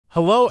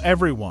Hello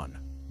everyone,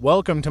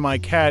 welcome to my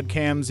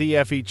CAD/CAM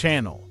ZFE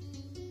channel.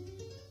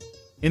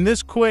 In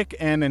this quick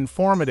and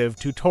informative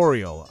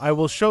tutorial, I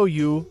will show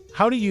you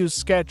how to use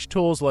sketch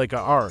tools like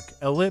arc,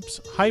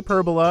 ellipse,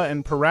 hyperbola,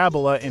 and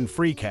parabola in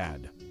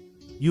FreeCAD.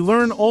 You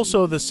learn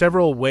also the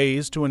several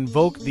ways to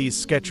invoke these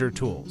sketcher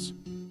tools.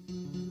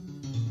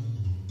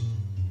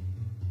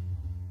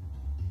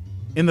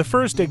 In the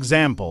first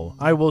example,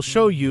 I will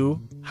show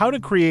you how to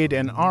create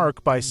an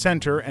arc by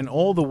center and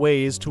all the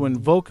ways to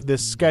invoke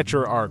this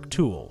sketcher arc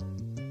tool.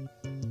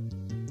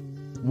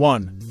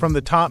 1. From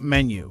the top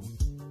menu.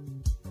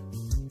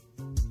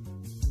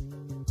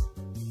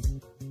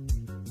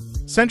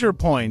 Center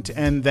point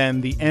and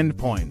then the end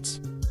points.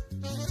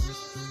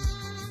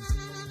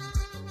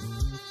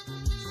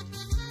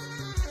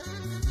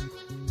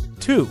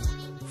 Two.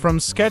 From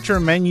sketcher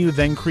menu,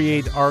 then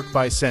create arc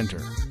by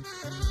center.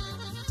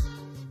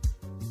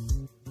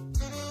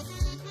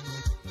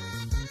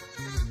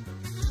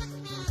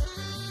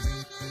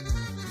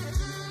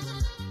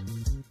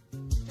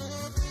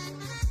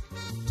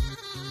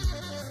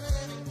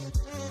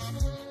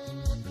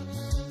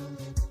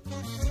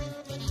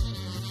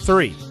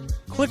 3.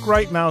 Click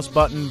right mouse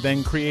button,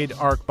 then create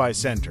arc by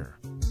center.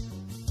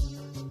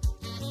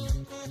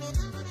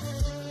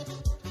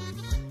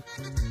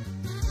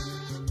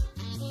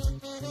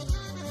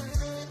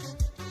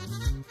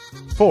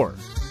 4.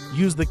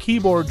 Use the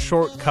keyboard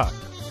shortcut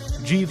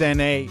G then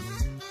A.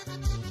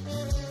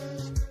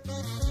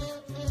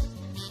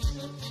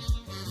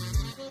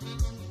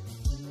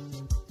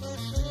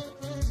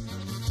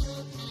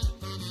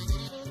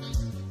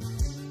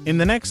 'In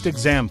the next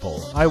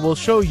example, I will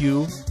show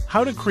you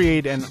how to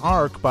create an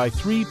arc by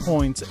 3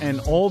 points and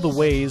all the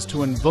ways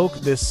to invoke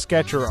this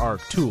sketcher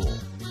arc tool.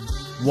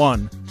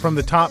 1. From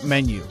the top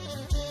menu.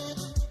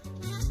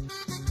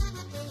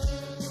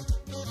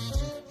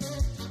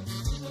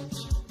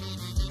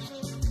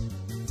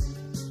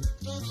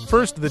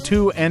 First the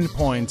 2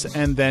 endpoints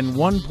and then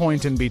 1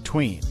 point in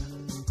between.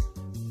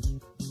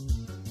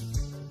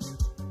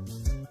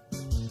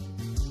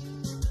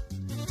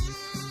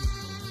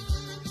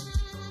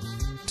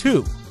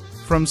 2.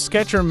 From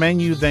sketcher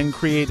menu, then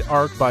create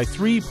arc by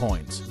 3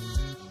 points.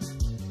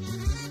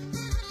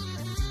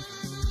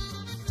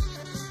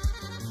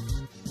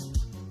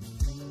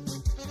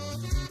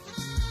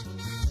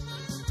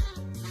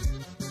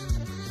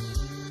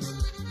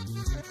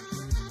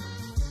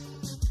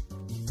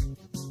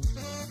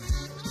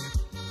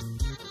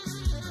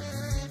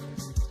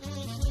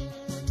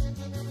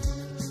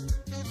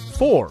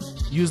 4.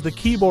 Use the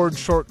keyboard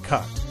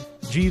shortcut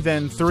G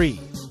then 3,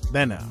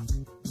 then A.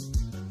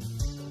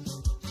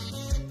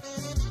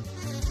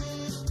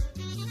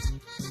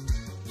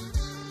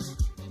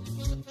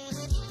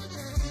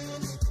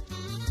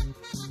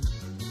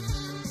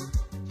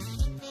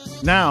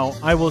 'Now,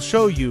 I will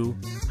show you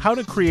how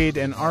to create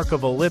an arc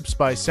of ellipse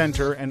by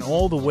center and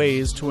all the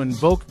ways to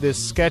invoke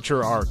this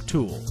sketcher arc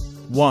tool.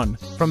 1.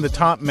 From the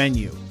top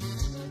menu.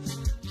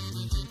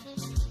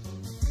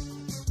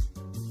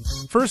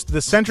 First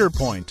the center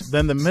point,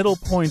 then the middle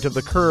point of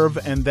the curve,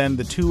 and then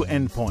the 2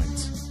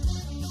 endpoints.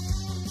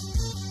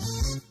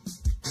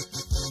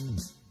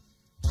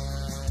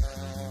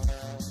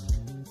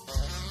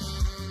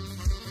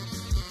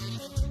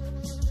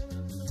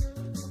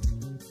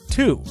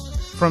 2.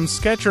 From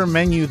sketcher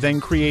menu, then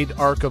create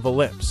arc of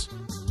ellipse.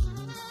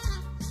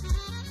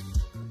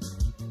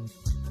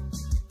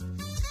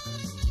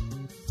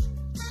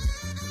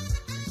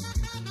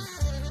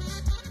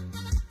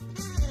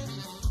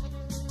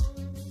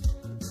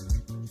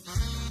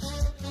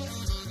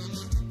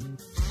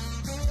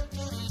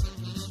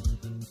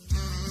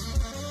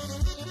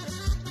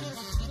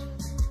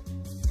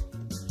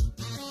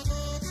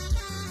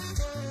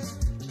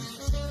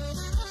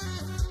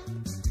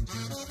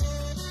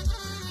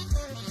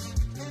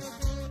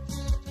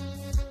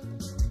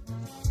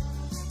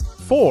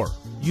 4.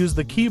 Use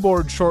the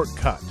keyboard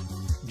shortcut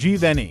G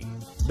then E,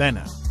 then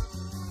A.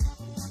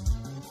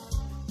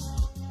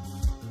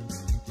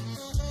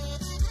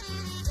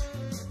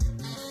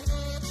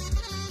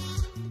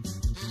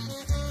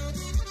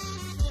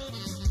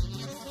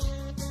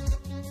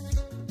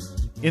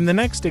 'In the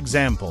next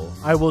example,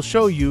 I will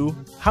show you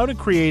how to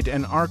create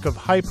an arc of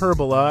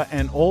hyperbola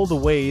and all the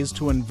ways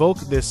to invoke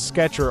this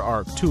sketcher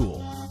arc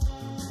tool.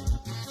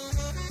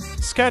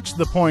 Sketch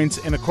the points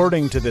in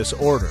according to this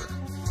order.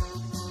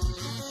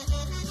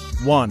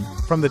 1.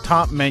 From the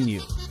top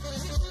menu.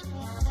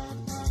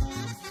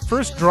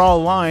 First draw a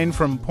line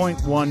from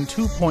point 1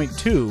 to point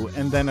 2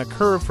 and then a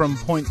curve from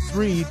point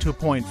 3 to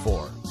point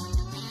 4.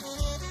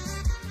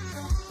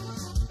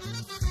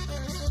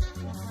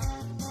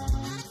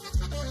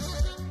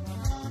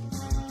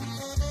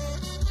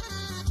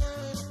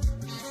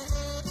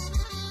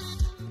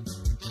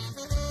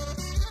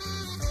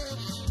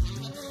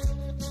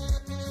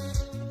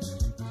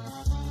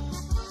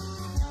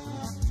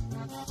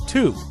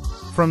 2.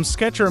 From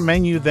sketcher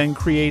menu, then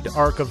create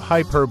arc of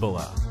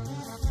hyperbola.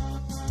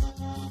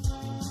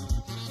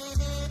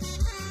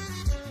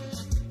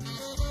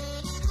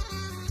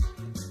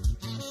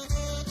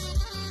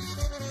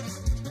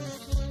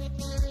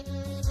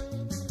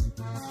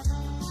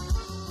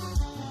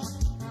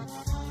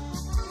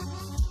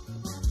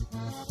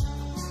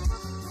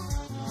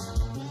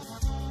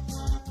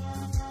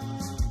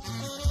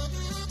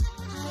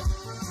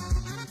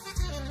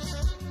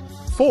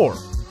 4.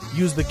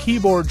 Use the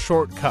keyboard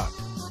shortcut,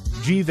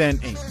 G then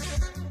H.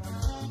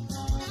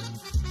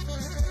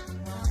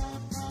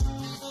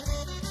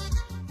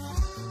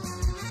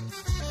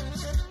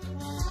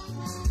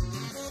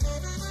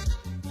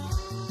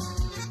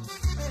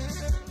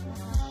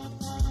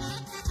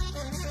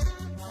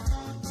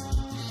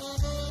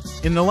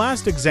 In the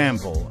last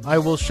example, I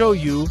will show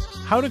you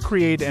how to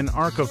create an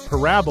arc of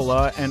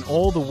parabola and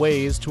all the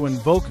ways to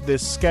invoke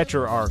this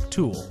sketcher arc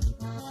tool.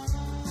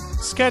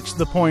 Sketch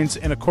the points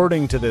in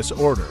according to this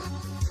order.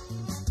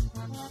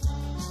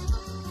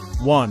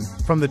 1.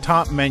 From the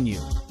top menu.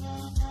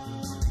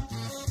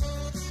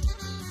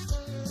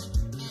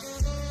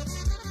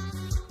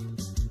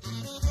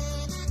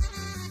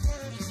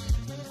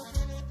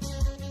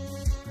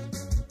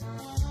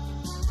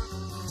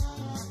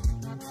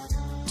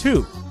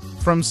 2.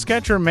 From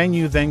Sketcher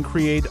menu, then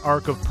create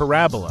arc of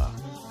parabola.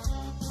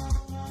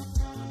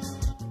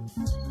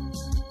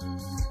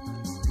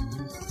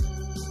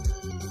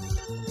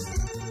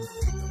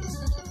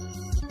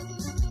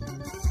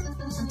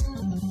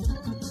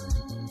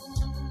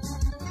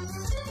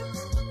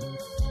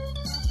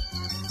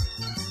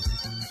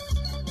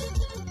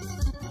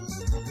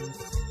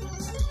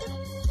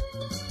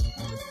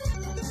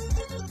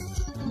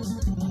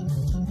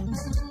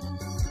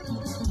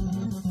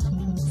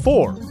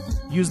 4.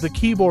 Use the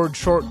keyboard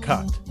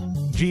shortcut,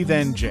 G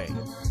then J.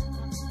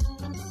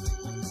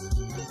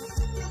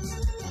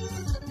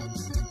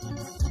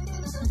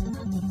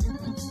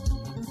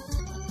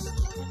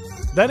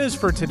 That is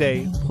for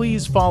today.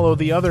 Please follow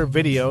the other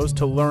videos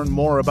to learn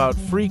more about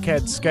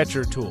FreeCAD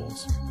Sketcher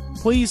tools.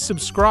 Please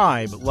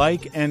subscribe,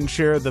 like, and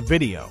share the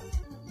video.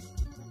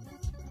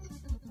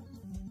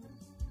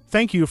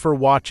 Thank you for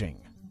watching.